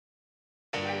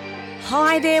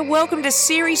Hi there, welcome to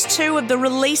Series 2 of the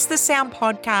Release the Sound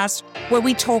podcast, where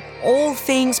we talk all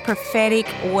things prophetic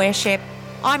worship.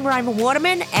 I'm Roma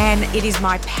Waterman, and it is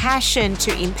my passion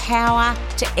to empower,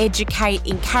 to educate,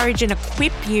 encourage, and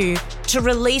equip you to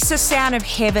release a sound of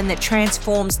heaven that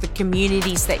transforms the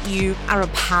communities that you are a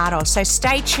part of. So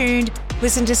stay tuned,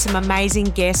 listen to some amazing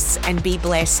guests, and be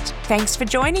blessed. Thanks for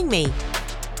joining me.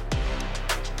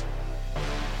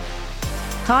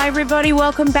 Hi, everybody.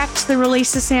 Welcome back to the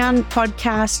Release the Sound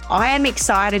podcast. I am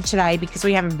excited today because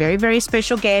we have a very, very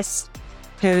special guest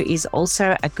who is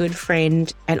also a good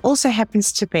friend and also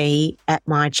happens to be at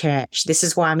my church. This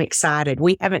is why I'm excited.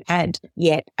 We haven't had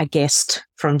yet a guest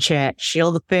from church.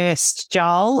 You're the first,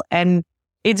 Joel, and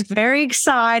it's very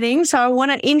exciting. So I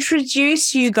want to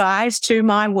introduce you guys to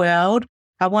my world.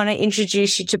 I want to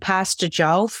introduce you to Pastor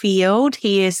Joel Field.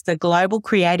 He is the Global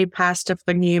Creative Pastor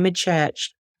for Neuma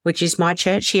Church, which is my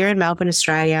church here in Melbourne,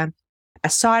 Australia.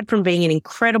 Aside from being an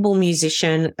incredible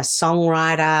musician, a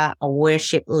songwriter, a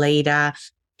worship leader,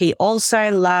 he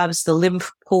also loves the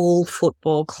Liverpool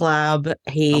Football Club.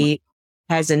 He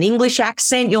has an English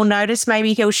accent. You'll notice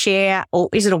maybe he'll share, or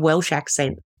is it a Welsh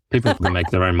accent? People can make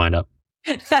their own mind up.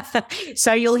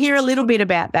 So you'll hear a little bit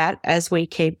about that as we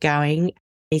keep going.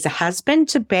 He's a husband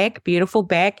to Beck, beautiful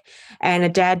Beck, and a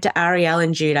dad to Arielle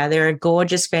and Judah. They're a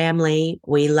gorgeous family.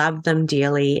 We love them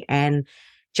dearly. And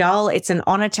Joel, it's an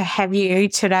honor to have you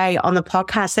today on the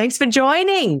podcast. Thanks for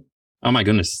joining. Oh my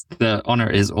goodness. The honor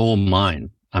is all mine.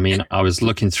 I mean, I was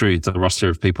looking through the roster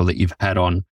of people that you've had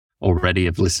on already.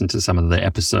 I've listened to some of the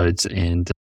episodes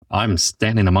and I'm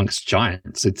standing amongst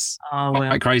giants. It's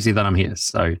quite crazy that I'm here.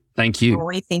 So thank you. Well,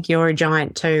 we think you're a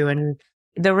giant too. And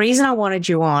the reason I wanted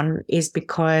you on is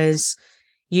because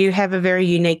you have a very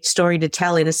unique story to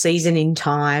tell in a season in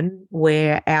time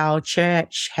where our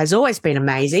church has always been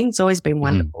amazing. It's always been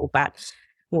wonderful. But,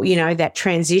 you know, that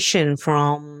transition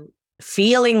from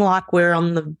feeling like we're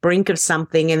on the brink of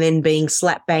something and then being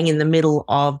slap bang in the middle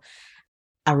of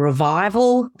a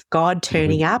revival, God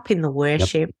turning up in the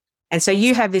worship. Yep. And so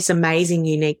you have this amazing,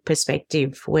 unique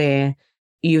perspective where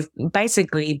you've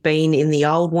basically been in the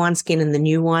old wineskin and the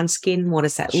new wineskin. What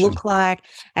does that look like?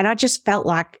 And I just felt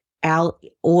like our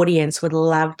audience would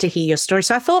love to hear your story.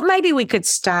 So I thought maybe we could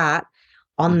start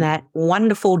on that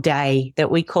wonderful day that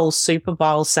we call Super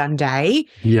Bowl Sunday.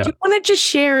 Yeah. Do you want to just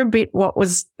share a bit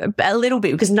a little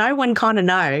bit, because no one kind of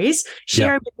knows,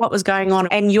 share a bit what was going on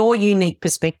and your unique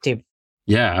perspective.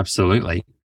 Yeah, absolutely.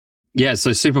 Yeah,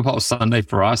 so Super Bowl Sunday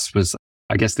for us was,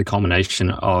 I guess, the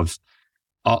culmination of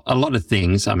a lot of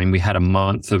things. I mean, we had a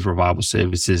month of revival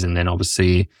services and then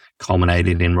obviously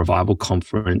culminated in revival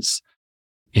conference.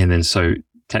 And then so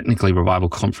technically revival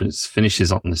conference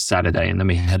finishes on the Saturday and then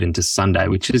we head into Sunday,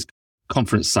 which is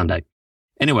conference Sunday.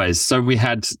 Anyways, so we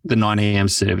had the 9 a.m.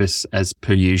 service as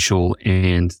per usual,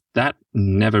 and that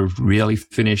never really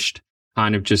finished,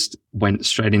 kind of just went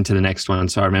straight into the next one.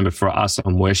 So I remember for us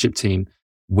on worship team,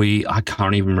 I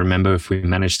can't even remember if we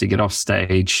managed to get off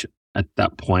stage. At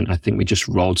that point, I think we just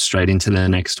rolled straight into the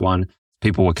next one.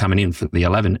 People were coming in for the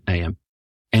 11 a.m.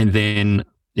 And then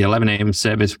the 11 a.m.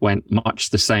 service went much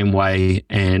the same way.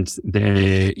 And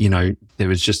there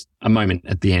was just a moment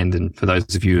at the end. And for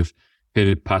those of you who've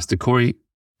heard Pastor Corey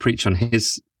preach on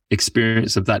his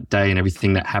experience of that day and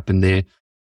everything that happened there,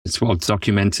 it's well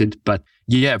documented. But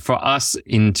yeah, for us,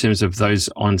 in terms of those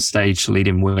on stage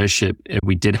leading worship,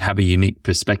 we did have a unique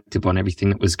perspective on everything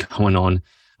that was going on.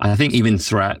 I think even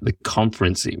throughout the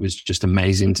conference, it was just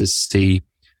amazing to see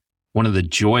one of the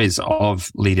joys of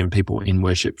leading people in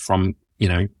worship from,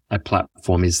 a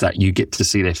platform is that you get to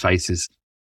see their faces.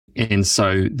 And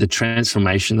so the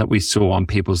transformation that we saw on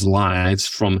people's lives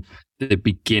from the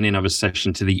beginning of a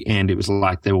session to the end, it was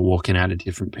like they were walking out a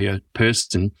different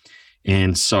person.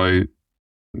 And so,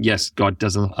 yes, God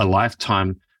does a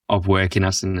lifetime of work in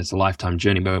us and it's a lifetime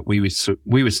journey, but we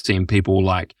were seeing people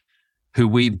like who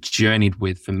we've journeyed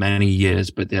with for many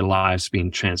years, but their lives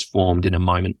being transformed in a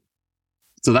moment.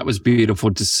 So that was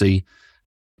beautiful to see.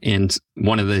 And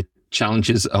one of the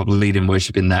challenges of leading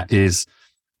worship in that is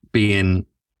being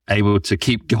able to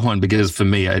keep going, because for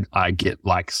me, I get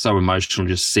like so emotional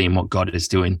just seeing what God is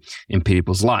doing in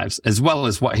people's lives, as well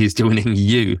as what he's doing in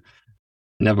you,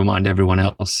 never mind everyone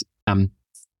else.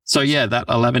 So yeah, that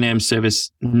 11 a.m.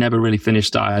 service never really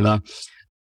finished either.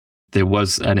 There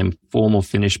was an informal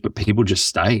finish, but people just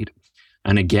stayed.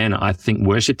 And again, I think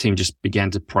worship team just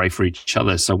began to pray for each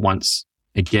other. So once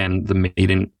again, the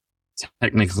meeting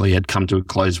technically had come to a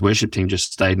close, worship team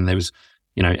just stayed, and there was,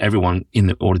 everyone in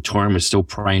the auditorium was still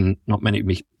praying. Not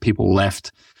many people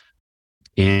left.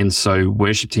 And so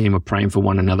worship team were praying for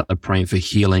one another, praying for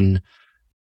healing.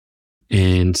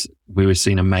 and we were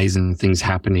seeing amazing things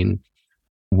happening.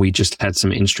 We just had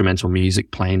some instrumental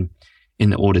music playing in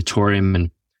the auditorium,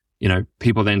 and,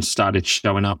 people then started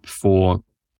showing up for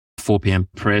 4 p.m.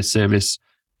 prayer service,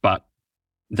 but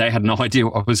they had no idea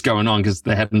what was going on because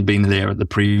they hadn't been there at the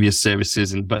previous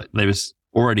services. But there was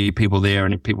already people there,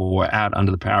 and people were out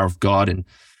under the power of God, and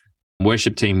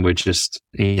worship team were just,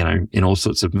 in all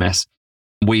sorts of mess.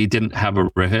 We didn't have a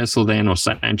rehearsal then or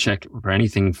sound check or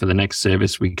anything for the next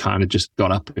service. We kind of just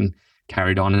got up and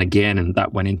carried on again, and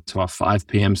that went into our 5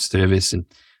 p.m. service. And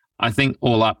I think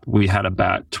all up, we had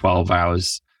about 12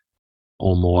 hours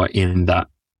or more in that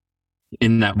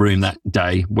room that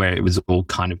day, where it was all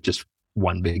kind of just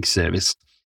one big service.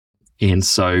 And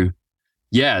so,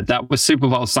 yeah, that was Super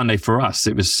Bowl Sunday for us.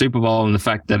 It was Super Bowl in the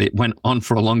fact that it went on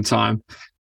for a long time,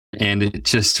 and it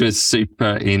just was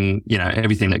super in,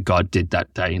 everything that God did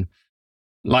that day. And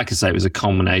like I say, it was a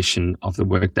culmination of the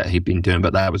work that he'd been doing,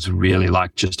 but that was really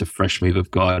like just a fresh move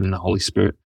of God, and the Holy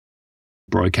Spirit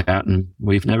broke out, and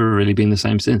we've never really been the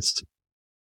same since.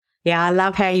 Yeah, I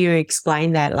love how you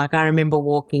explain that. Like, I remember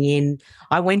walking in,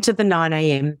 I went to the 9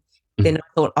 a.m., then I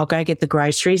thought I'll go get the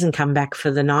groceries and come back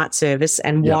for the night service.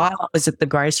 And while I was at the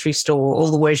grocery store, all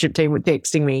the worship team were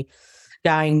texting me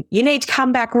going, "You need to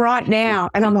come back right now."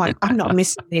 And I'm like, I'm not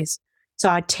missing this. So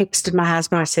I texted my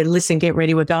husband. I said, "Listen, get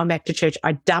ready. We're going back to church."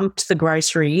 I dumped the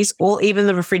groceries, or even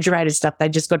the refrigerator stuff. They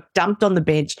just got dumped on the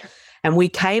bench. And we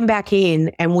came back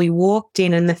in and we walked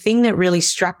in. And the thing that really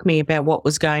struck me about what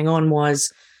was going on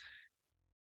was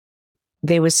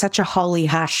there was such a holy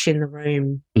hush in the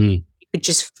room. You could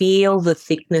just feel the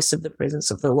thickness of the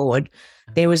presence of the Lord.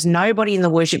 There was nobody in the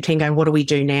worship team going, "What do we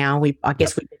do now? I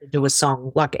guess we better do a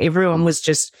song." Like, everyone was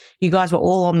just, you guys were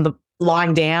all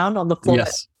lying down on the floor.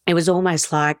 Yes. It was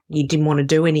almost like you didn't want to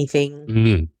do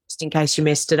anything just in case you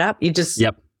messed it up.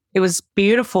 It was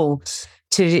beautiful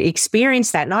to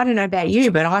experience that. And I don't know about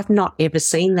you, but I've not ever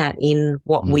seen that in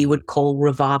what we would call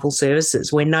revival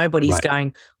services, where nobody's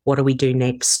going, "What do we do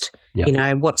next?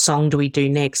 What song do we do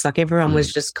next?" Like, everyone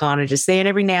was just kind of just there. And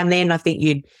every now and then I think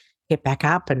you'd get back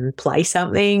up and play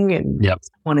something, and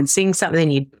someone would sing something,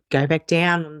 then you'd go back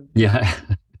down. And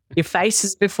your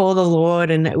faces before the Lord.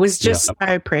 And it was just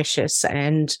so precious.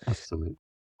 And absolutely.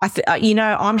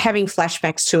 I'm having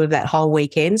flashbacks to that whole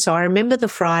weekend. So I remember the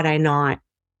Friday night,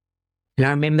 and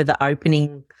I remember the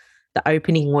opening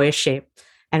worship.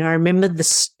 And I remember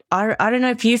I don't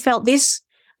know if you felt this,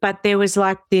 but there was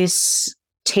like this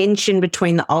tension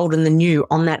between the old and the new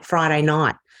on that Friday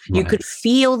night. Right. You could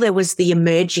feel there was the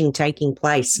emerging taking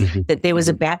place, that there was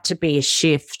about to be a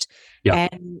shift.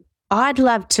 And I'd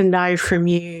love to know from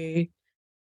you,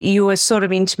 you were sort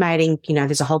of intimating,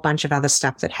 there's a whole bunch of other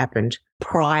stuff that happened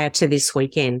prior to this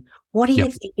weekend. What do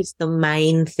you think is the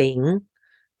main thing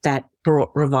that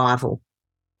brought revival?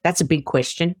 That's a big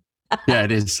question. Yeah,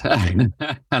 it is. And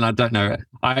I don't know.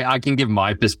 I can give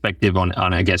my perspective on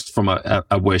I guess, from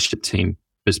a worship team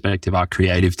perspective, our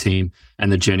creative team,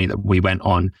 and the journey that we went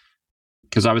on.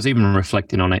 Because I was even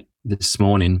reflecting on it this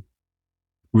morning.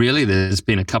 Really, there's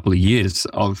been a couple of years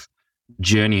of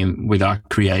journeying with our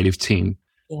creative team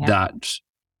that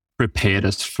prepared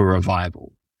us for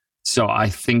revival. So I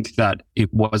think that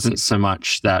it wasn't so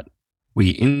much that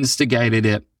we instigated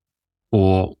it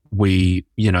or we,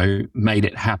 made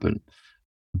it happen,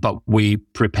 but we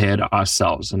prepared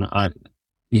ourselves. And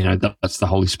that's the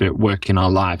Holy Spirit work in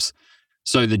our lives.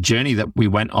 So the journey that we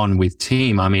went on with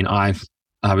team, I mean, I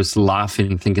was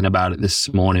laughing thinking about it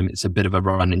this morning. It's a bit of a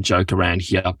running joke around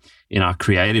here in our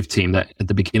creative team that at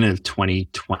the beginning of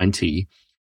 2020,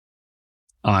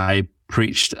 I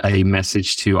preached a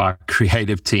message to our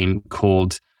creative team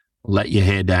called "Let Your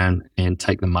Hair Down and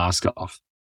Take the Mask Off."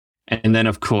 And then,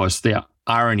 of course, the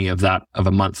irony of that, of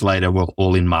a month later, we're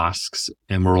all in masks,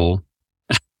 and we're all,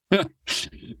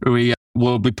 we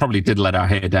probably did let our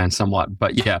hair down somewhat,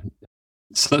 but yeah.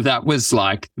 So that was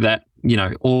like that,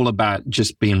 all about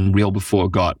just being real before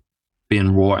God,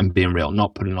 being raw and being real,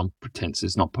 not putting on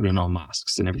pretenses, not putting on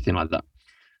masks and everything like that.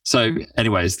 So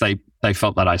anyways, they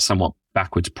felt that I somewhat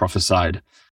backwards prophesied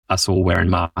us all wearing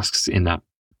masks in that.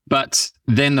 But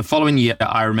then the following year,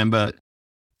 I remember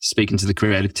speaking to the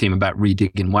creative team about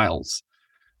redigging wells.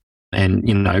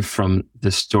 And, from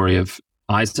the story of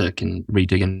Isaac and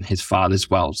redigging his father's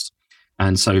wells.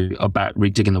 And so about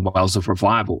redigging the wells of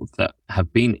revival that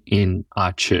have been in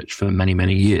our church for many,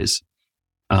 many years,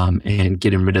 and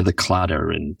getting rid of the clutter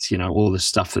and, all the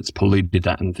stuff that's polluted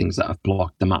that and things that have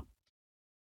blocked them up.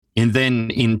 And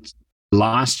then in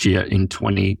last year, in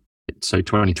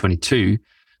 2022,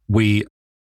 we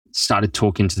started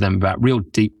talking to them about real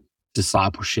deep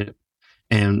discipleship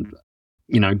and,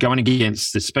 going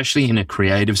against, especially in a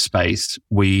creative space,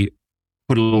 we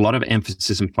put a lot of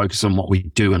emphasis and focus on what we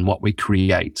do and what we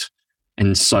create.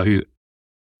 And so,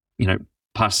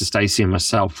 Pastor Stacey and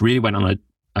myself really went on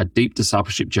a deep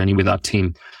discipleship journey with our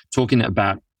team, talking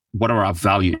about what are our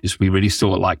values. We really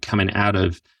saw it like coming out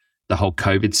of the whole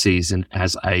COVID season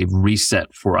as a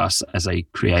reset for us as a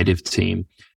creative team,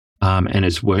 and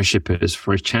as worshipers,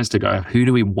 for a chance to go, who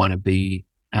do we want to be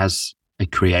as a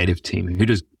creative team? Who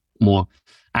does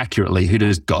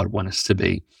God want us to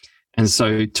be? And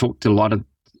so talked a lot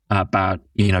about,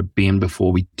 being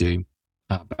before we do,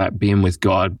 about being with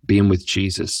God, being with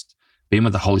Jesus, being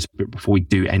with the Holy Spirit before we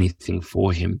do anything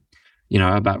for him,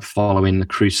 about following the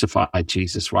crucified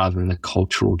Jesus rather than the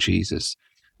cultural Jesus,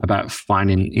 about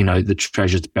finding, the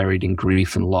treasures buried in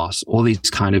grief and loss, all these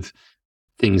kind of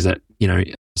things that,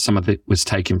 some of it was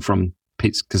taken from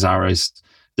Pete Scazzaro's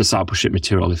discipleship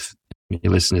material, if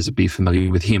your listeners would be familiar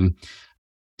with him.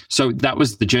 So that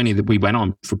was the journey that we went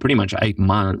on for pretty much 8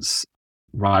 months,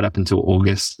 right up until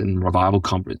August and Revival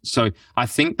Conference. So I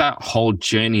think that whole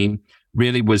journey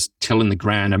really was tilling the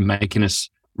ground and making us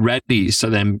ready. So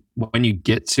then when you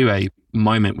get to a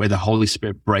moment where the Holy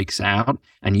Spirit breaks out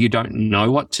and you don't know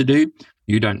what to do,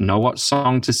 you don't know what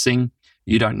song to sing,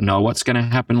 you don't know what's going to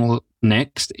happen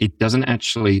next, it doesn't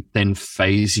actually then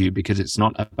phase you, because it's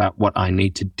not about what I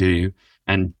need to do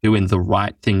and doing the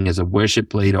right thing as a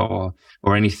worship leader or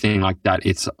anything like that.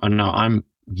 It's, no, I'm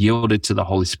yielded to the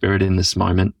Holy Spirit in this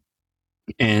moment.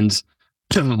 And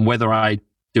whether I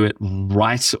do it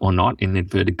right or not, in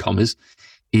inverted commas,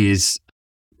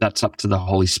 that's up to the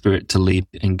Holy Spirit to lead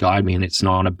and guide me. And it's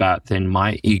not about then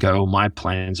my ego or my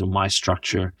plans or my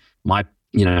structure,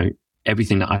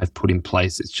 everything that I've put in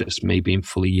place. It's just me being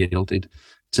fully yielded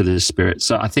to the Spirit.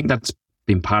 So I think that's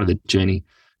been part of the journey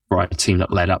for our team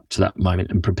that led up to that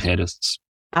moment and prepared us.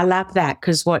 I love that,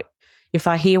 because if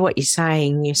I hear what you're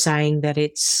saying that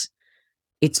it's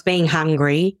being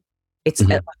hungry. It's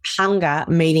a hunger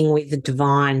meeting with the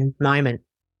divine moment.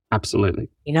 Absolutely.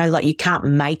 Like you can't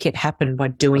make it happen by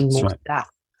doing more stuff.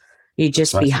 You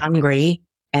just be hungry,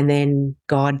 and then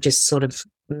God just sort of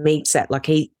meets that. Like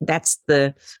that's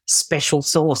the special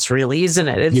sauce, really, isn't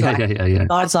it? It's yeah.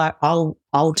 God's like,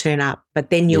 I'll turn up, but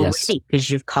then you're ready because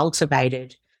you've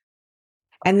cultivated.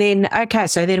 And then,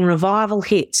 so then revival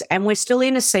hits, and we're still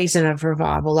in a season of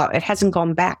revival. Like, it hasn't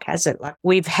gone back, has it? Like,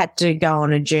 we've had to go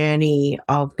on a journey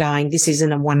of going, this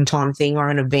isn't a one-time thing or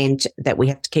an event that we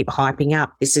have to keep hyping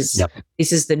up. This is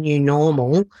the new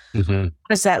normal. Mm-hmm. What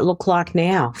does that look like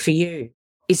now for you?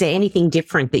 Is there anything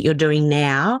different that you're doing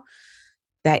now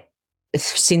that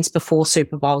since before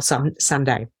Super Bowl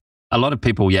Sunday? A lot of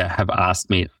people, have asked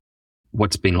me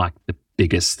what's been like the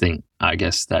biggest thing, I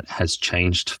guess, that has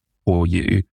changed for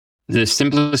you. The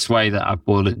simplest way that I've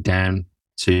boiled it down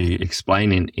to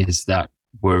explaining is that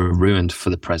we're ruined for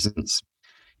the presence.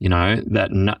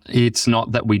 It's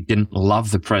not that we didn't love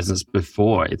the presence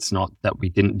before. It's not that we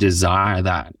didn't desire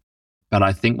that. But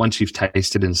I think once you've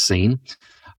tasted and seen,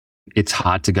 it's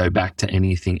hard to go back to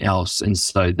anything else. And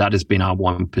so that has been our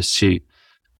one pursuit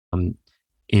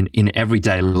in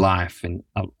everyday life. And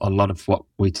a lot of what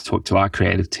we talk to our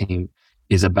creative team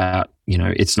is about,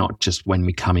 it's not just when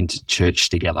we come into church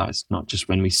together. It's not just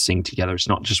when we sing together. It's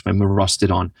not just when we're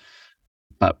rostered on,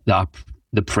 but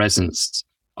the presence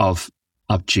of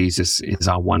Jesus is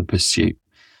our one pursuit.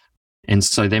 And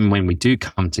so then when we do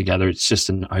come together, it's just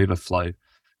an overflow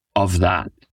of that,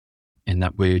 and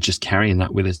that we're just carrying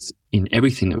that with us in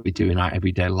everything that we do in our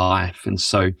everyday life. And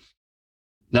so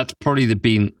that's probably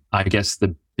been, I guess,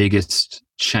 the biggest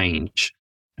change.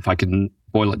 If I can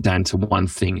boil it down to one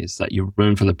thing, is that you're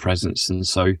room for the presence. And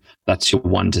so that's your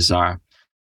one desire,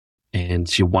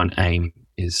 and your one aim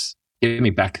is get me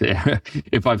back there.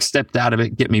 If I've stepped out of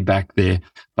it, get me back there.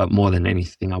 But more than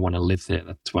anything, I want to live there.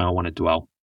 That's where I want to dwell.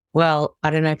 Well,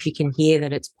 I don't know if you can hear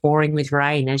that it's pouring with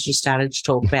rain as you started to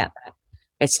talk about that.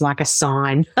 It's like a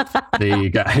sign. There you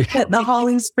go. The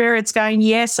Holy Spirit's going,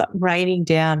 yes, raining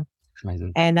down.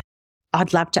 Amazing. And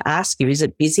I'd love to ask you, is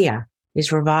it busier?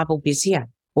 Is revival busier?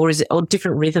 Or is it all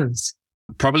different rhythms?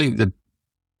 Probably the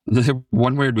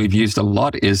one word we've used a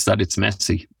lot is that it's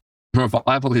messy.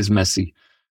 Revival is messy.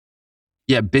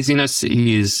 Yeah, busyness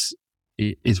is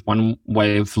one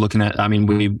way of looking at it. I mean,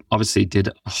 we obviously did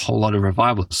a whole lot of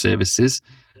revival services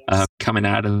coming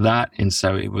out of that. And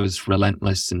so it was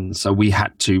relentless. And so you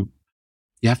have to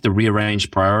rearrange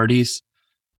priorities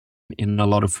in a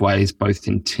lot of ways, both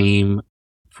in team,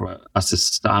 for us as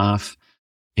staff,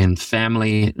 in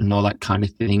family, and all that kind of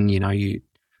thing.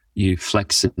 You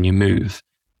flex and you move.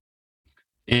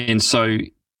 And so,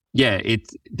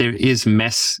 there is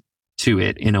mess to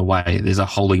it in a way. There's a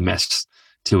holy mess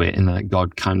to it, and that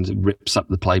God kind of rips up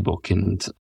the playbook,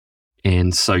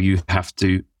 and so you have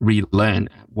to relearn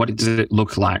what does it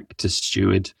look like to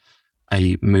steward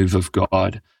a move of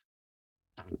God.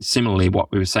 Similarly,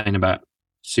 what we were saying about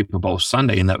Super Bowl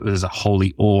Sunday, and that there's a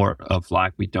holy awe of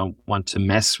like, we don't want to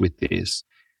mess with this.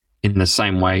 In the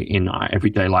same way, in our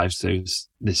everyday lives, there's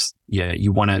this,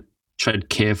 you want to tread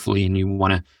carefully and you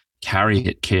want to carry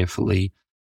it carefully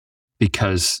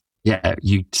because,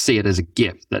 you see it as a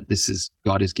gift that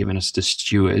God has given us to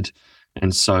steward.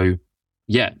 And so,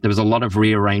 there was a lot of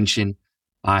rearranging.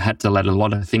 I had to let a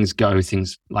lot of things go,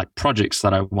 things like projects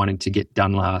that I wanted to get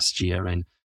done last year, and,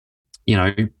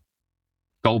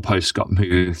 goalposts got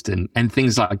moved and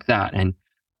things like that. And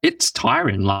it's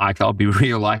tiring. Like, I'll be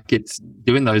real, like, it's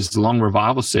doing those long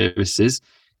revival services.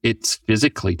 It's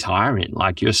physically tiring.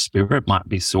 Like, your spirit might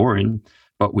be soaring,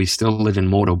 but we still live in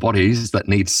mortal bodies that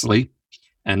need sleep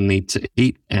and need to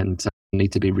eat and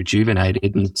need to be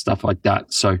rejuvenated and stuff like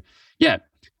that. So,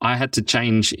 I had to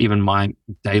change even my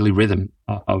daily rhythm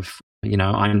of,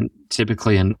 I'm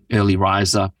typically an early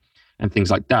riser and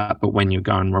things like that. But when you're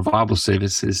going revival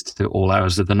services to all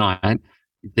hours of the night,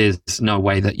 there's no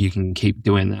way that you can keep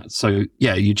doing that. So,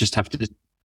 you just have to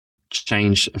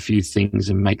change a few things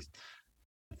and make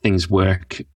things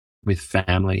work with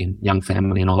family and young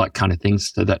family and all that kind of thing,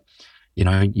 so that,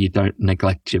 you don't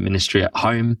neglect your ministry at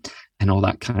home and all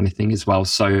that kind of thing as well.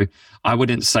 So I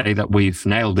wouldn't say that we've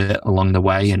nailed it along the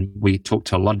way. And we talked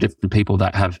to a lot of different people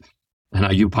that have, I know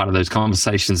you're part of those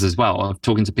conversations as well, of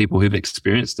talking to people who've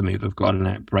experienced the move of God and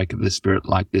outbreak of the Spirit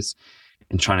like this,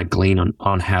 and trying to glean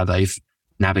on how they've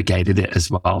navigated it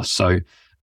as well. So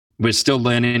we're still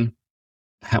learning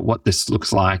what this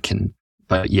looks like.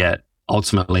 But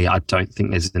ultimately, I don't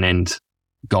think there's an end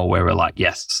goal where we're like,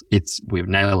 yes, we're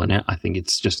nailing it. I think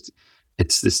it's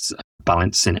this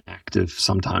balancing act of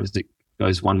sometimes it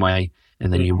goes one way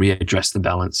and then you readdress the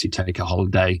balance. You take a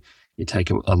holiday, you take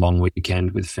a long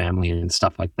weekend with family and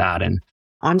stuff like that. And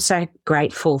I'm so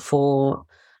grateful for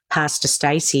Pastor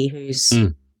Stacey, who's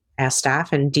our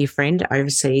staff and dear friend,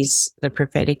 oversees the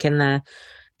prophetic and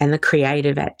the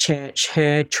creative at church,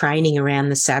 her training around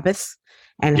the Sabbath.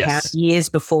 And how years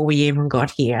before we even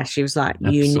got here, she was like,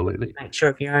 you need to make sure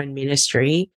of your own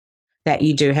ministry that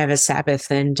you do have a Sabbath.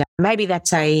 And maybe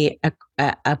that's a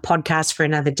podcast for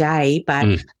another day,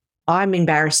 but I'm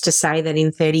embarrassed to say that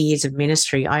in 30 years of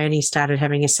ministry, I only started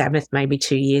having a Sabbath maybe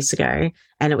 2 years ago.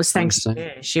 And it was thanks to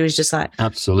her. She was just like,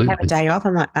 absolutely, have a day off.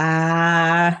 I'm like,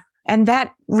 and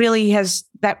that really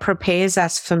that prepares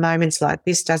us for moments like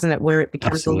this, doesn't it? Where it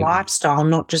becomes a lifestyle,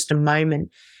 not just a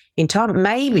moment in time.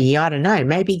 Maybe, I don't know,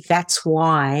 maybe that's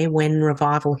why when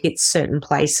revival hits certain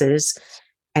places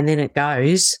and then it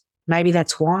goes, maybe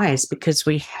that's why, is because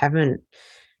we haven't,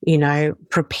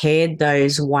 prepared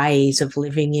those ways of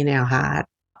living in our heart.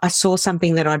 I saw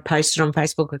something that I'd posted on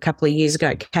Facebook a couple of years ago.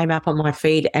 It came up on my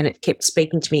feed and it kept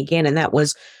speaking to me again. And that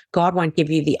was, God won't give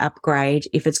you the upgrade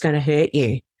if it's going to hurt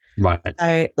you. Right.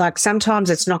 So like sometimes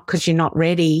it's not because you're not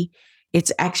ready.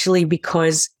 It's actually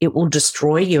because it will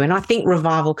destroy you. And I think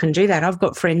revival can do that. I've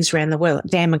got friends around the world.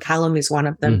 Dan McCullum is one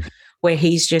of them, where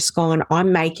he's just gone,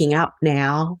 I'm making up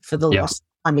now for the lost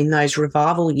time in those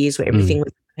revival years where everything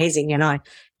was amazing and I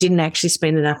didn't actually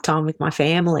spend enough time with my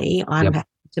family. I'm happy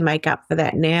to make up for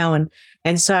that now.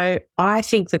 And so I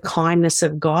think the kindness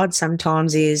of God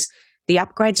sometimes is the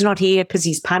upgrade's not here because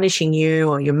he's punishing you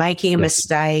or you're making a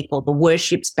mistake or the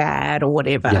worship's bad or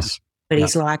whatever. Yes. But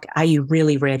he's like, are you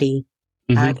really ready?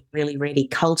 Are you really ready?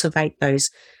 Cultivate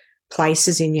those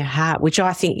places in your heart, which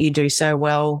I think you do so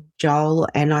well, Joel,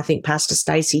 and I think Pastor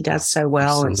Stacey does so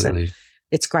well. Absolutely. And so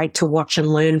it's great to watch and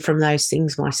learn from those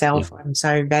things myself. I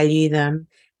so value them.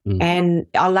 And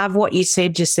I love what you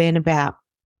said just then about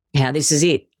how this is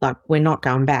it. Like, we're not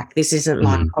going back. This isn't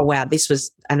like, oh, wow, this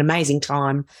was an amazing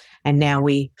time and now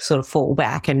we sort of fall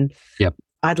back. And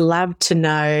I'd love to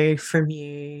know from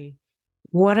you,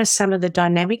 what are some of the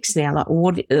dynamics now?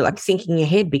 Like thinking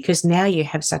ahead, because now you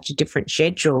have such a different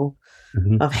schedule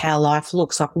of how life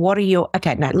looks. Like, what are your,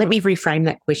 okay, no, let me reframe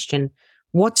that question.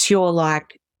 What's your,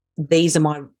 like, these are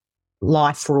my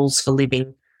life rules for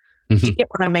living? Do you get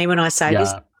what I mean when I say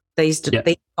this? These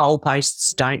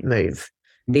goalposts don't move.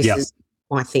 This is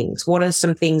my things. What are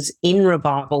some things in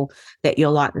revival that you're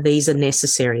like, these are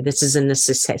necessary? This is a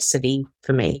necessity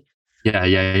for me.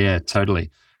 Yeah,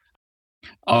 totally.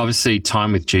 Obviously,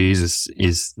 time with Jesus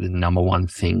is the number one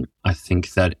thing. I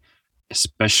think that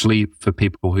especially for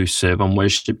people who serve on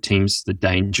worship teams, the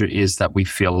danger is that we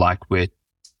feel like we're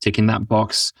ticking that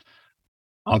box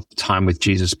of time with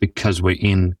Jesus because we're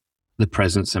in the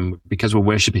presence and because we're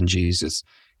worshiping Jesus.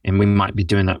 And we might be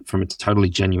doing that from a totally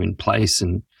genuine place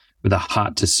and with a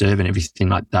heart to serve and everything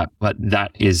like that. But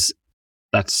that's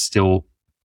still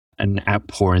an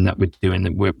outpouring that we're doing,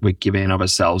 that we're giving of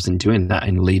ourselves and doing that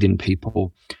and leading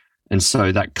people. And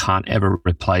so that can't ever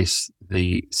replace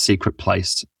the secret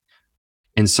place.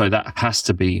 And so that has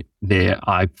to be there.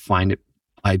 I find it,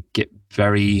 I get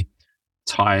very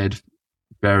tired,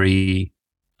 very,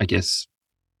 I guess,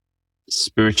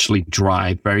 spiritually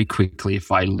dry very quickly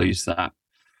if I lose that.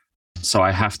 So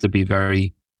I have to be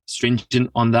very stringent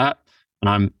on that. And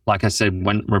I'm, like I said,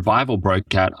 when revival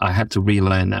broke out, I had to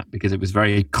relearn that because it was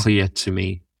very clear to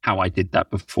me how I did that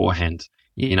beforehand.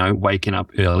 You know, waking up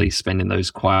early, spending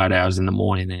those quiet hours in the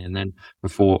morning, and then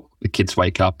before the kids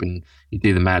wake up and you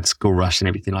do the mad school rush and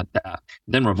everything like that.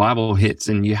 Then revival hits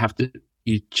and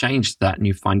you change that and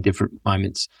you find different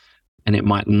moments, and it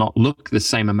might not look the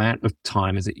same amount of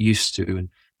time as it used to and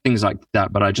things like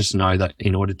that. But I just know that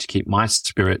in order to keep my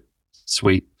spirit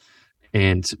sweet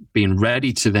and being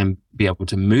ready to then be able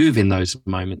to move in those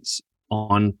moments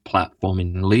on platform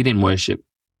and lead in worship,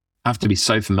 I have to be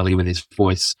so familiar with his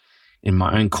voice in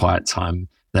my own quiet time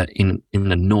that in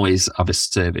the noise of a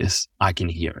service, I can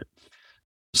hear it.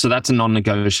 So that's a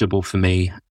non-negotiable for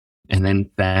me. And then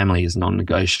family is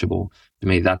non-negotiable. To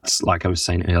me, that's, like I was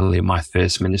saying earlier, my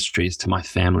first ministry is to my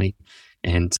family.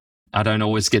 And I don't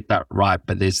always get that right,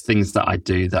 but there's things that I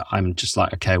do that I'm just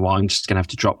like, okay, well, I'm just going to have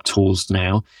to drop tools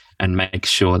now and make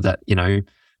sure that, you know,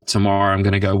 tomorrow I'm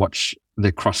going to go watch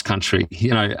the cross country, you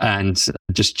know, and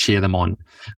just cheer them on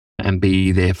and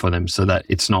be there for them, so that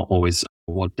it's not always,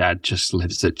 well, dad just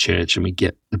lives at church and we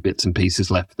get the bits and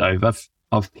pieces left over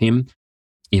of him.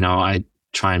 You know, I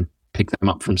try and pick them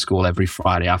up from school every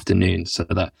Friday afternoon so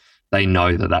that they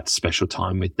know that that's special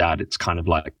time with dad. It's kind of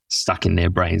like stuck in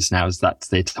their brains now as that's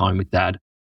their time with dad,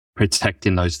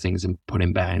 protecting those things and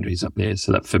putting boundaries up there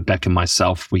so that for Beck and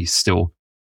myself,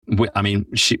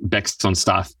 Beck's on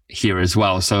staff here as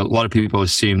well. So a lot of people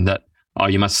assume that, oh,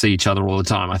 you must see each other all the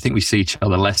time. I think we see each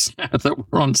other less now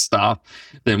that we're on staff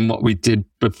than what we did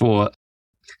before.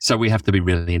 So we have to be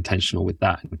really intentional with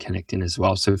that and connecting as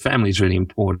well. So family is really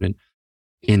important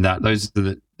in that. Those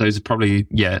are probably,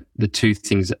 the two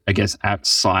things, I guess,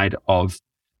 outside of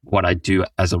what I do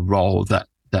as a role that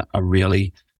are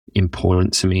really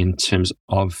important to me in terms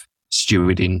of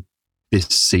stewarding this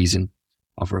season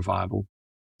of revival.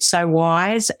 So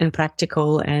wise and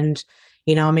practical. And,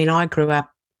 you know, I mean, I grew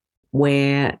up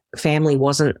where family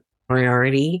wasn't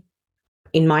priority.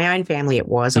 In my own family, it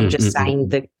was. I'm just saying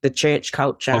the church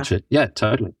culture. Yeah,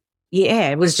 totally. Yeah,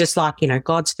 it was just like, you know,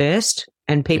 God's first,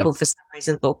 and people for some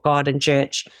reason thought God and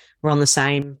church were on the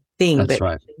same thing. That's but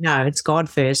right. No, it's God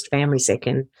first, family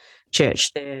second,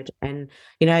 church third. And,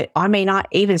 you know, I mean,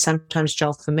 even sometimes,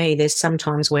 Joel, for me, there's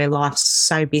sometimes where life's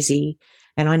so busy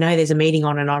and I know there's a meeting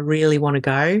on and I really want to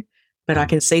go, but I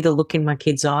can see the look in my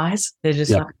kids' eyes. They're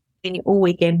just like, all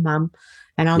weekend, Mum.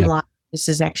 And I'm like, this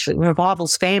is actually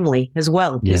revival's family as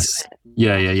well. Yes.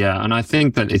 Yeah. And I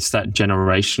think that it's that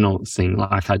generational thing.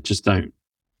 Like, I just don't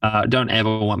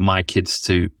ever want my kids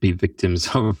to be victims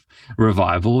of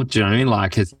revival. Do you know what I mean?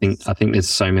 Like, I think there's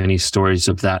so many stories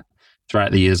of that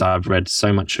throughout the years. I've read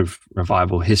so much of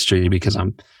revival history because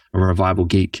I'm a revival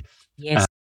geek. Yes.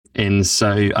 And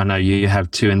so I know you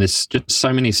have too. And there's just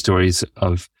so many stories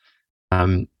of,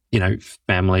 you know,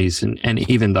 families and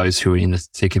even those who are in the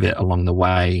thick of it along the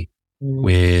way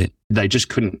where they just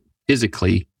couldn't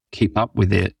physically keep up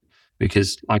with it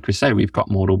because, like we say, we've got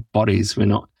mortal bodies. We're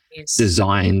not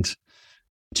designed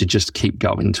to just keep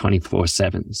going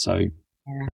 24/7. So,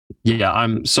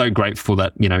 I'm so grateful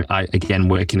that, you know, I, again,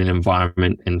 work in an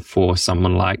environment and for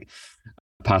someone like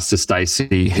Pastor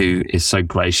Stacey, who is so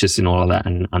gracious in all of that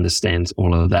and understands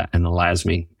all of that and allows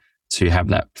me to have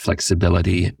that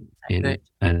flexibility in it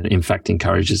and, in fact,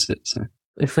 encourages it. So,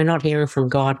 if we're not hearing from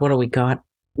God, what do we got?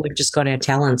 We've just got our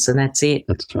talents and that's it.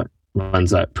 That's right.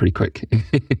 Runs out pretty quick.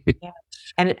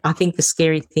 And I think the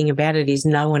scary thing about it is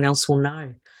no one else will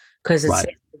know because it's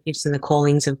the gifts and the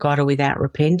callings of God are without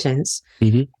repentance.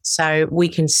 So we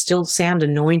can still sound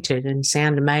anointed and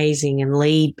sound amazing and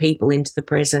lead people into the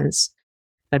presence,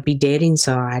 but be dead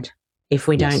inside if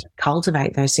we don't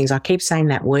cultivate those things. I keep saying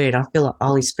that word. I feel like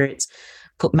Holy Spirit's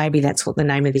maybe that's what the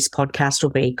name of this podcast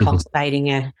will be, Cultivating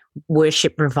a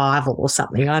Worship Revival or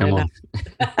something. I don't know.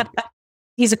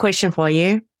 Here's a question for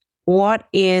you. What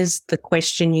is the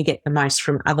question you get the most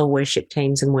from other worship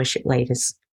teams and worship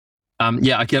leaders?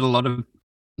 I get a lot of,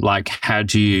 like, how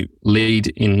do you lead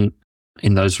in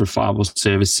those revival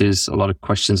services? A lot of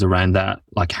questions around that,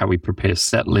 like how we prepare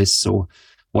set lists or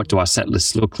what do our set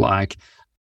lists look like?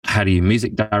 How do you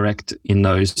music direct in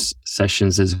those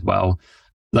sessions as well?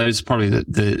 Those are probably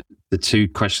the two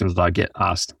questions that I get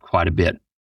asked quite a bit.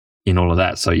 in all of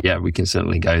that. So yeah, we can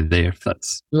certainly go there if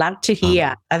that's. Love to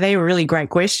hear. They are really great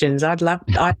questions. I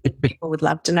think people would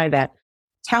love to know that.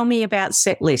 Tell me about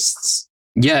set lists.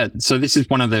 Yeah. So this is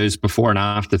one of those before and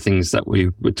after things that we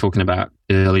were talking about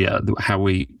earlier, how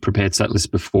we prepared set lists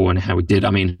before and how we did.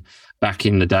 I mean, back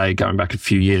in the day, going back a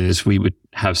few years, we would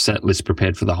have set lists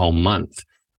prepared for the whole month,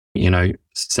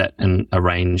 set and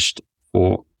arranged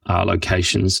for our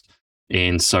locations.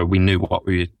 And so we knew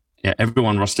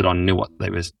everyone rostered on knew what they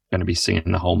were going to be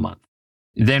singing the whole month.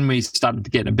 Then we started to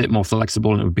get a bit more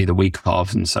flexible, and it would be the week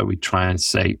of. And so we try and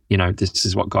say, this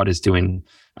is what God is doing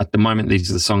at the moment. These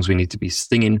are the songs we need to be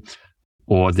singing,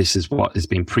 or this is what is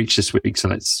being preached this week. So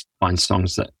let's find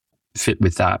songs that fit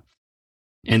with that.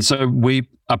 And so we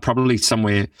are probably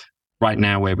somewhere right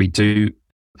now where we do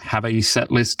have a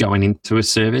set list going into a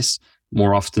service.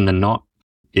 More often than not,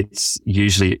 it's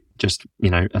usually just,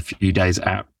 a few days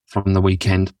out from the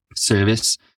weekend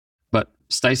service. But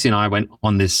Stacey and I went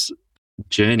on this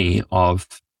journey of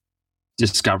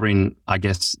discovering, I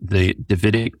guess, the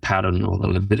Davidic pattern or the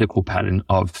Levitical pattern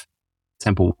of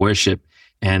temple worship,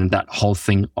 and that whole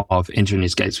thing of entering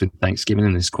his gates with thanksgiving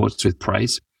and his courts with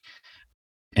praise.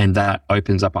 And that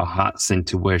opens up our hearts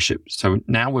into worship. So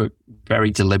now we're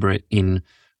very deliberate in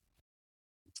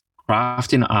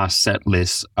crafting our set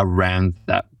lists around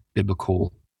that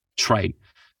biblical trait.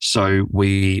 So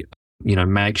we,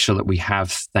 make sure that we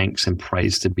have thanks and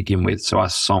praise to begin with. So our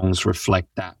songs reflect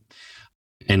that.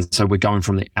 And so we're going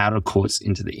from the outer courts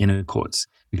into the inner courts,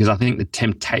 because I think the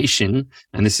temptation,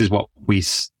 and this is what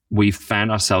we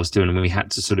found ourselves doing, and we had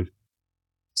to sort of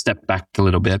step back a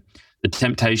little bit. The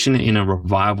temptation in a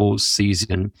revival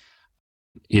season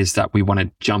is that we want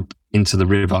to jump into the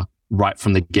river right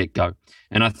from the get-go.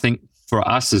 And I think for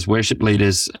us as worship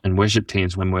leaders and worship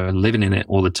teams, when we're living in it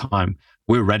all the time,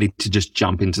 we're ready to just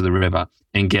jump into the river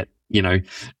and get,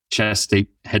 chest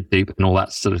deep, head deep, and all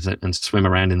that sort of thing, and swim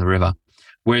around in the river.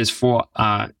 Whereas for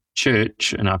our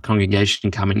church and our congregation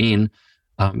coming in,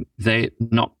 they're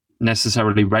not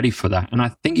necessarily ready for that. And I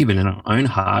think even in our own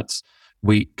hearts,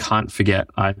 we can't forget,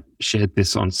 I shared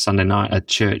this on Sunday night at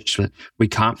church, that we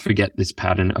can't forget this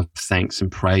pattern of thanks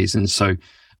and praise. And so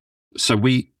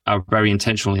we are very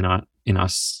intentional in our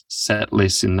set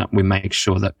list, in that we make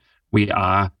sure that we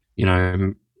are,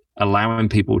 allowing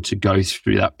people to go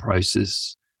through that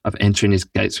process of entering his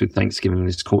gates with thanksgiving and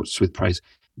his courts with praise.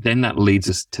 Then that leads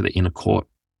us to the inner court.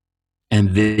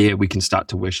 And there we can start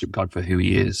to worship God for who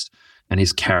he is and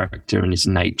his character and his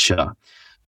nature.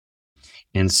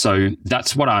 And so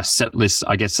that's what our set list,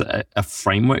 I guess, a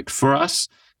framework for us.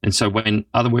 And so when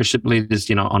other worship leaders,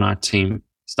 on our team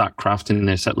start crafting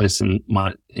their set list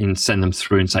and send them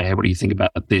through and say, hey, what do you think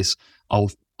about this?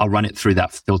 I'll run it through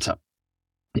that filter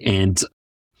and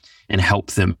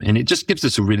help them. And it just gives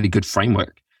us a really good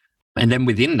framework. And then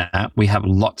within that, we have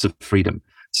lots of freedom.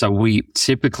 So we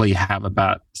typically have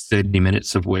about 30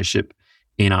 minutes of worship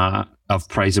of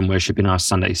praise and worship in our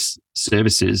Sunday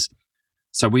services.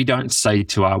 So we don't say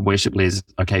to our worship leaders,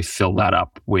 okay, fill that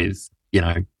up with,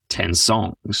 10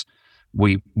 songs.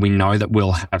 We know that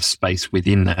we'll have space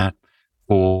within that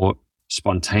for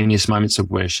spontaneous moments of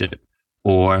worship,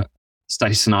 or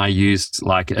Stacey and I used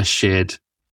like a shared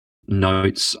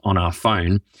notes on our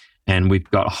phone, and we've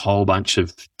got a whole bunch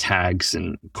of tags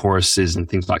and choruses and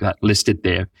things like that listed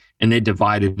there. And they're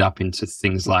divided up into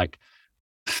things like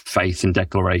faith and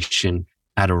declaration,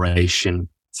 adoration,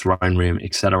 throne room,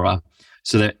 etc.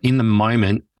 So that in the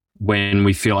moment when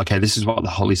we feel, okay, this is what the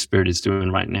Holy Spirit is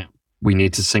doing right now, we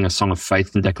need to sing a song of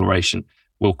faith and declaration,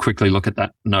 we'll quickly look at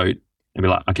that note and be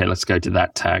like, okay, let's go to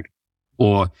that tag.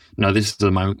 Or no, this is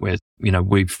the moment where,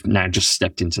 we've now just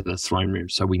stepped into the throne room.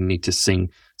 So we need to sing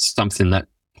something that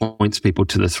points people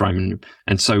to the throne room.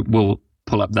 And so we'll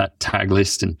pull up that tag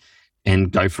list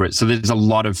and go for it. So there's a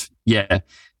lot of,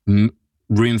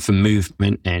 room for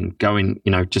movement and going,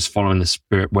 just following the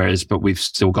Spirit, but we've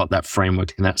still got that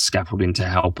framework and that scaffolding to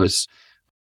help us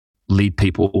lead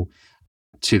people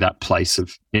to that place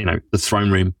of, the throne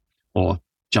room or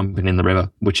jumping in the river,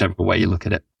 whichever way you look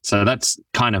at it. So that's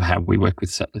kind of how we work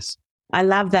with set lists. I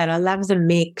love that. I love the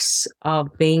mix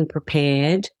of being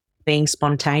prepared, being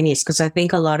spontaneous, because I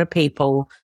think a lot of people,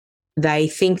 they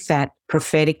think that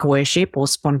prophetic worship or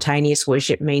spontaneous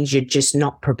worship means you're just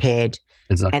not prepared.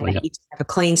 Exactly. And you just have a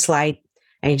clean slate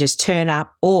and you just turn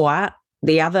up. Or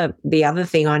the other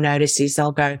thing I notice is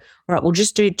they'll go, all right, we'll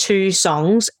just do 2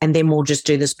 songs and then we'll just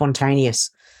do the spontaneous.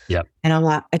 Yep. And I'm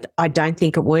like, I don't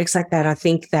think it works like that. I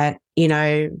think that,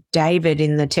 David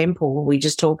in the temple we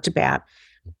just talked about,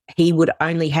 he would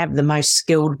only have the most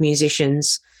skilled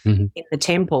musicians in the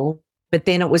temple, but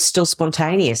then it was still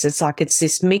spontaneous. It's like it's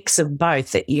this mix of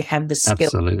both that you have the skill.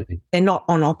 Absolutely. They're not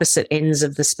on opposite ends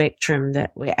of the spectrum,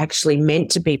 that we're actually meant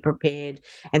to be prepared.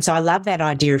 And so I love that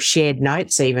idea of shared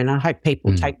notes even. I hope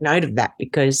people take note of that,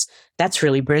 because that's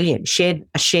really brilliant.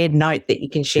 A shared note that you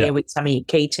can share with some of your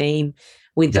key team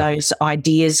with those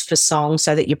ideas for songs,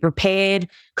 so that you're prepared.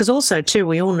 Because also too,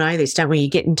 we all know this, don't we? You're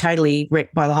getting totally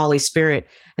wrecked by the Holy Spirit,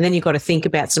 and then you've got to think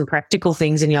about some practical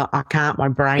things, and you're like, I can't, my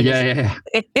brain. Yeah.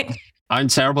 I'm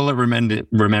terrible at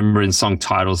remembering song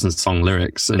titles and song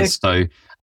lyrics. And so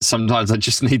sometimes I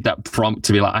just need that prompt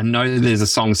to be like, I know there's a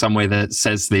song somewhere that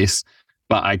says this,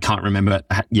 but I can't remember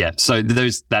it. Yeah. So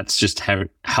that's just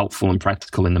helpful and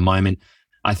practical in the moment.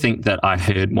 I think that I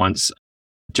heard once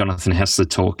Jonathan Hessler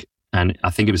talk, and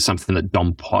I think it was something that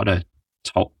Don Potter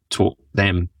taught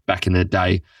them back in the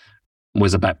day,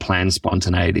 was about planned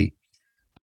spontaneity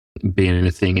being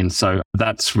a thing. And so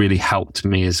that's really helped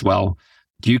me as well.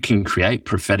 You can create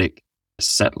prophetic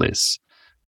set lists.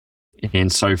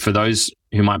 And so for those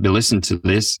who might be listening to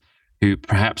this, who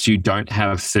perhaps you don't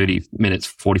have 30 minutes,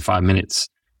 45 minutes,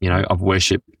 of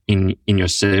worship in your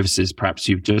services, perhaps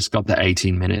you've just got the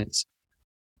 18 minutes,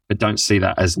 but don't see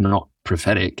that as not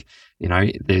prophetic.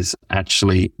 There's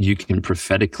actually, you can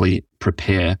prophetically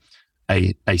prepare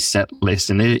a set list,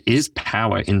 and there is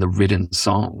power in the written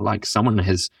song. Like someone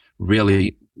has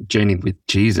really journeyed with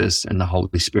Jesus and the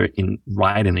Holy Spirit in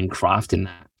writing and crafting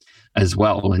that as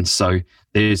well. And so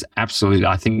there's absolutely,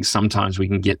 I think sometimes we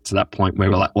can get to that point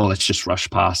where we're like, well, let's just rush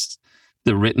past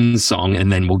the written song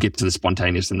and then we'll get to the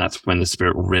spontaneous, and that's when the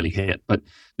Spirit will really hit. But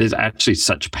there's actually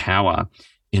such power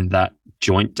in that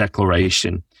joint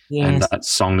declaration and that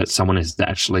song that someone has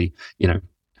actually,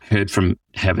 heard from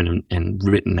heaven and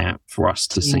written out for us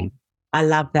to sing. I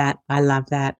love that.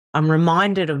 I'm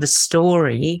reminded of a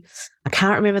story. I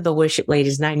can't remember the worship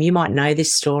leader's name. You might know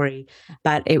this story,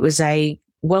 but it was a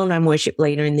well-known worship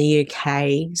leader in the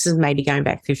UK. This is maybe going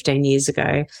back 15 years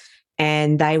ago.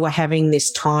 And they were having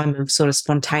this time of sort of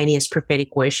spontaneous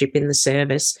prophetic worship in the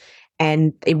service.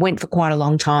 And it went for quite a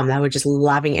long time. They were just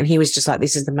loving it. And he was just like,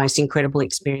 this is the most incredible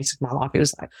experience of my life. It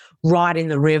was like right in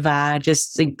the river,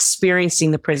 just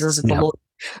experiencing the presence of the Lord.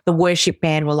 The worship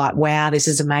band were like, wow, this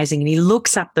is amazing. And he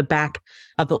looks up the back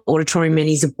of the auditorium, and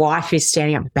his wife is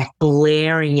standing up the back,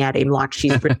 glaring at him like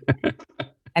she's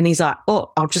and he's like,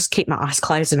 oh, I'll just keep my eyes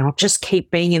closed and I'll just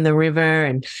keep being in the river.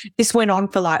 And this went on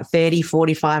for like 30,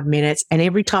 45 minutes. And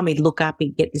every time he'd look up,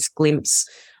 he'd get this glimpse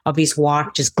of his wife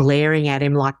just glaring at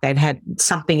him like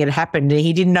something had happened and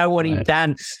he didn't know what he'd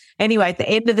done. Anyway, at the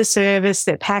end of the service,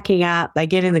 they're packing up, they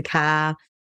get in the car,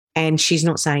 and she's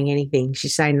not saying anything.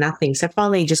 She's saying nothing. So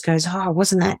finally he just goes, oh,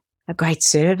 wasn't that a great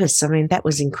service? I mean, that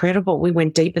was incredible. We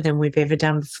went deeper than we've ever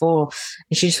done before.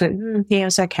 And she just went, yeah, it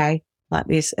was okay, like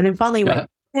this. And then finally he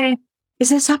went, is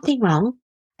there something wrong?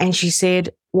 And she said,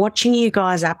 watching you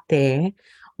guys up there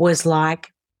was like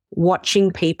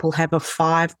watching people have a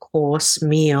 5-course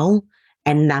meal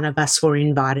and none of us were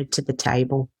invited to the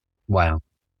table. Wow.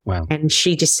 And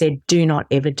she just said, do not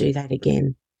ever do that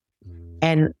again.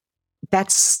 And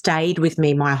that's stayed with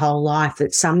me my whole life,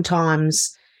 that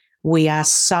sometimes we are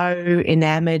so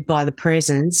enamored by the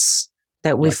presence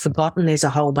that we've forgotten there's a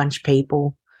whole bunch of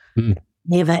people that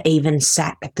never even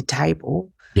sat at the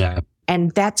table. Yeah.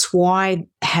 And that's why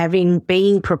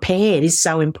being prepared is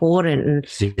so important,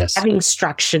 and having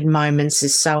structured moments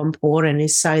is so important,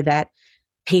 is so that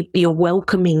you're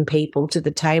welcoming people to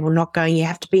the table, not going, you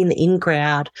have to be in the in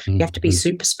crowd, you have to be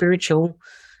super spiritual,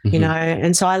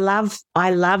 And so I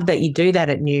love that you do that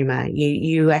at Neuma.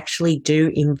 You actually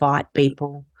do invite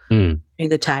people to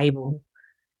the table,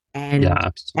 and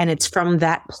it's from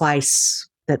that place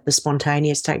that the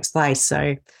spontaneous takes place.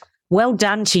 So well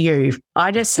done to you.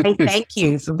 I just say thank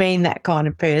you for being that kind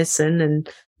of person. And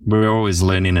we're always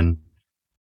learning and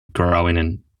growing,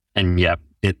 and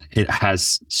it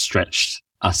has stretched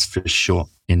us for sure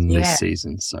in this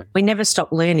season. So we never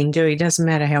stop learning, do we? It doesn't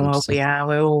matter how old we are.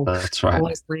 We're all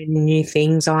always learning new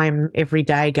things. I'm every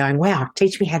day going, wow,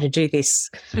 teach me how to do this.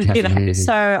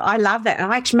 So I love that.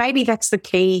 And actually, maybe that's the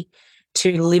key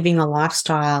to living a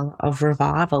lifestyle of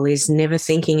revival, is never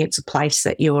thinking it's a place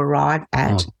that you arrive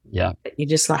at. You're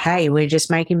just like, hey, we're just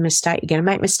making mistakes. You're going to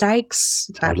make mistakes,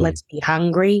 but let's be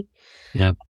hungry.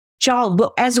 Yeah. Joel,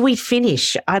 well, as we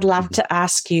finish, I'd love to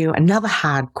ask you another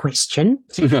hard question.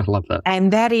 I love that.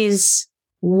 And that is,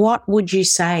 what would you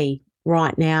say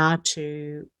right now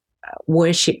to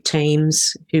worship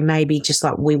teams who may be just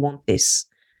like, we want this?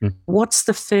 What's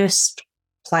the first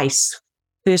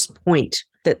point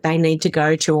that they need to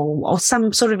go to, or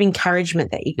some sort of encouragement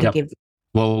that you can give?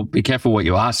 Well, be careful what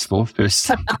you ask for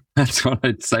first. That's what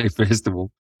I'd say, first of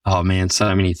all. Oh man,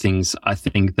 so many things. I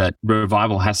think that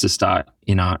revival has to start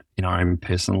in our own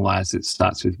personal lives. It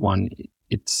starts with one.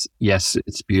 It's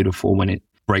beautiful when it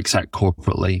breaks out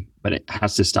corporately, but it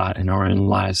has to start in our own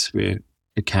lives. We're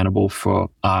accountable for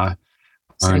our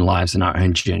own lives and our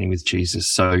own journey with Jesus.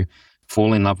 So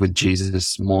fall in love with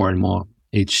Jesus more and more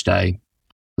each day.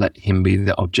 Let him be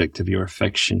the object of your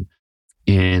affection.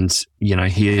 And,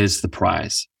 here's the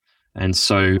prize. And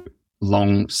so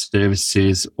long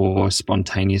services or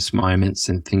spontaneous moments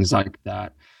and things like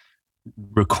that,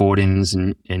 recordings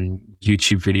and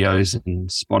YouTube videos and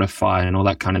Spotify and all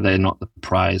that kind of, they're not the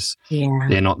prize. Yeah.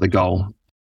 They're not the goal.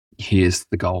 Here's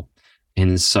the goal.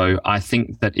 And so I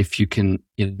think that if you can,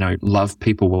 love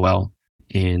people well,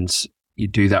 and you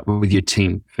do that with your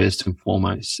team first and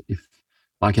foremost,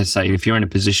 like I say, if you're in a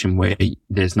position where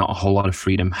there's not a whole lot of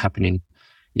freedom happening,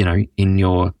 in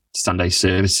your Sunday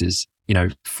services,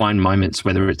 find moments,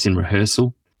 whether it's in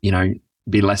rehearsal,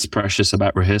 be less precious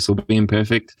about rehearsal being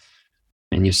perfect,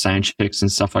 and your sound checks and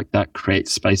stuff like that. Create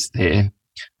space there.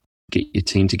 Get your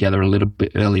team together a little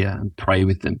bit earlier and pray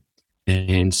with them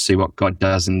and see what God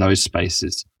does in those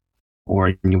spaces. Or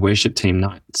in your worship team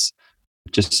nights,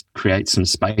 just create some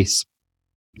space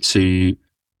to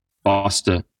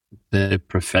foster the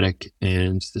prophetic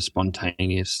and the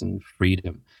spontaneous and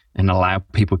freedom, and allow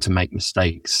people to make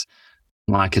mistakes.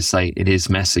 Like I say, it is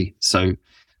messy. So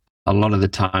a lot of the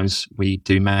times we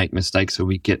do make mistakes, or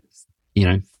we get,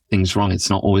 things wrong. It's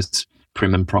not always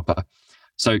prim and proper.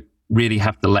 So really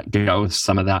have to let go of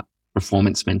some of that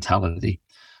performance mentality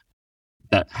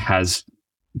that has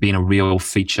been a real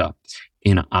feature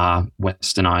in our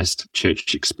westernized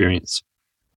church experience.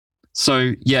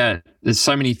 So there's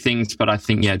so many things, but I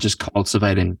think, just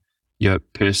cultivating your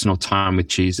personal time with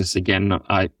Jesus. Again,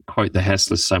 I quote the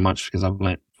Hesslers so much because I've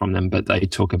learnt from them, but they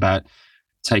talk about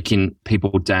taking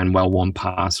people down well-worn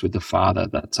paths with the Father.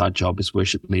 That's our job as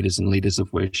worship leaders and leaders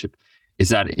of worship, is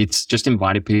that it's just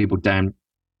inviting people down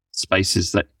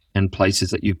spaces and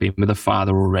places that you've been with the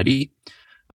Father already.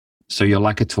 So you're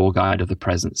like a tour guide of the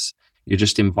presence. You're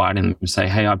just inviting them to say,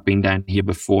 hey, I've been down here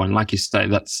before. And like you say,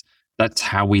 that's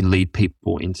how we lead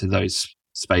people into those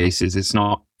spaces. It's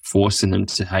not forcing them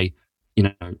to, hey,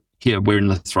 here, we're in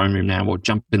the throne room now, or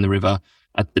jump in the river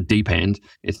at the deep end.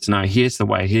 It's no, here's the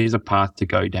way, here's a path to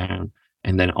go down.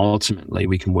 And then ultimately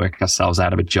we can work ourselves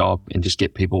out of a job and just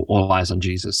get people all eyes on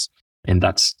Jesus. And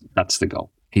that's the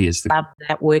goal. He is the goal. Love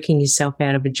that, working yourself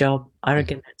out of a job. I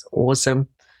reckon that's awesome.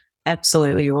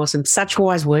 Absolutely awesome. Such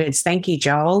wise words. Thank you,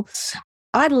 Joel.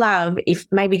 I'd love if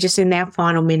maybe just in our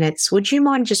final minutes, would you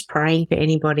mind just praying for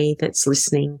anybody that's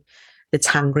listening that's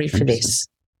hungry for this?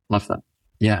 Love that.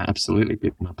 Yeah,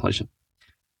 absolutely. My pleasure.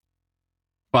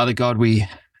 Father God,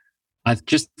 I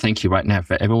just thank you right now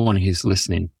for everyone who's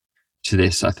listening to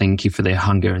this. I thank you for their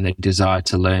hunger and their desire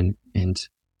to learn and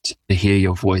to hear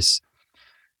your voice.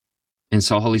 And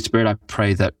so, Holy Spirit, I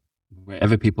pray that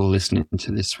wherever people are listening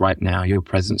to this right now, your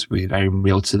presence will be very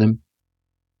real to them.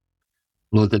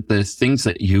 Lord, that the things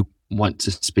that you want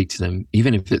to speak to them,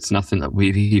 even if it's nothing that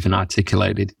we've even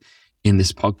articulated in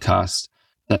this podcast,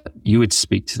 that you would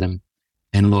speak to them.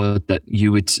 And Lord, that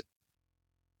you would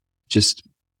just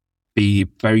be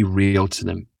very real to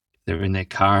them. If they're in their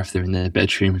car, if they're in their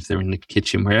bedroom, if they're in the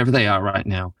kitchen, wherever they are right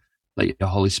now, let your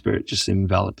Holy Spirit just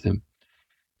envelop them.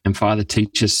 And Father,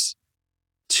 teach us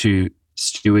to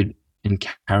steward and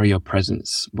carry your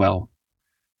presence well.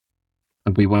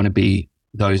 And we want to be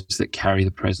those that carry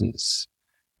the presence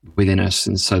within us.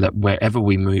 And so that wherever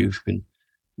we move and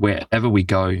wherever we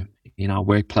go, in our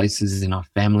workplaces, in our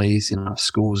families, in our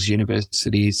schools,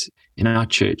 universities, in our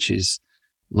churches,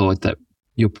 Lord, that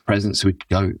your presence would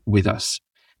go with us.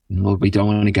 And Lord, we don't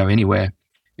want to go anywhere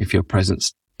if your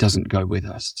presence doesn't go with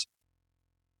us.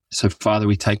 So Father,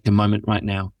 we take a moment right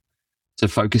now to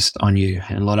focus on you.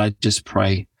 And Lord, I just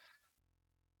pray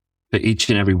for each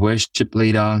and every worship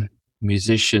leader,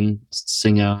 musician,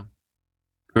 singer,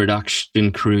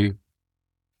 production crew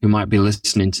who might be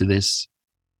listening to this.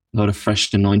 Lord, a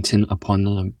fresh anointing upon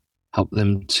them. Help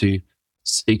them to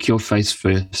seek your face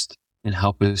first, and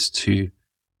help us to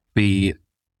be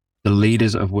the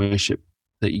leaders of worship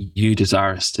that you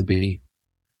desire us to be.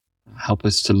 Help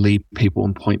us to lead people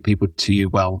and point people to you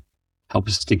well. Help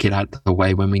us to get out the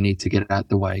way when we need to get out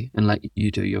the way, and let you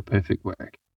do your perfect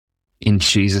work. In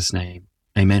Jesus' name,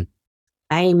 amen.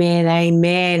 Amen,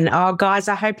 amen. Oh, guys,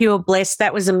 I hope you were blessed.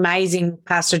 That was amazing,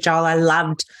 Pastor Joel. I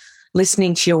loved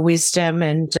listening to your wisdom,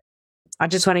 and I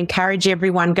just want to encourage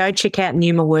everyone, go check out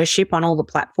Neuma Worship on all the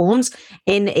platforms,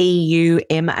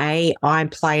 Neuma. I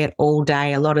play it all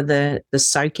day. A lot of the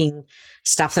soaking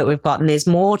stuff that we've got. And there's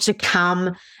more to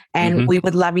come. And we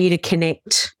would love you to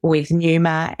connect with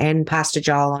Neuma and Pastor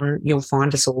Joel, and you'll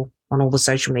find us all on all the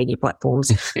social media platforms,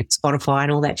 Spotify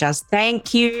and all that jazz.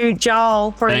 Thank you,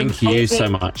 Joel, for Thank you so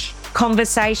much.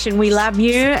 Conversation. We love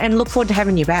you and look forward to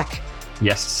having you back.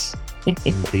 Yes,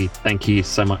 indeed. Thank you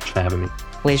so much for having me.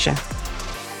 Pleasure.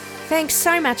 Thanks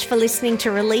so much for listening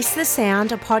to Release the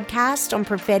Sound, a podcast on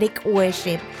prophetic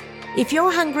worship. If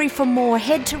you're hungry for more,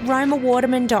 head to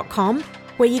romawaterman.com,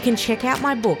 where you can check out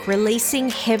my book, Releasing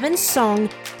Heaven's Song,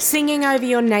 Singing Over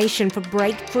Your Nation for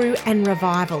Breakthrough and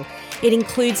Revival. It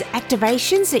includes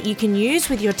activations that you can use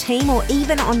with your team or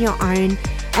even on your own.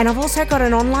 And I've also got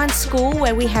an online school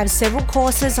where we have several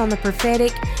courses on the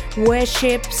prophetic,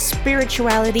 worship,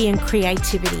 spirituality, and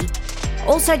creativity.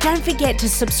 Also, don't forget to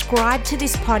subscribe to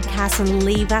this podcast and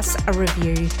leave us a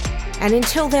review. And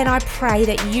until then, I pray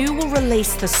that you will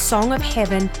release the song of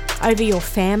heaven over your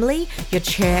family, your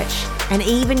church, and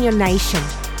even your nation.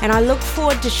 And I look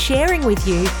forward to sharing with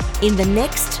you in the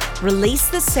next Release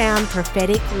the Sound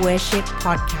Prophetic Worship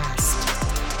podcast.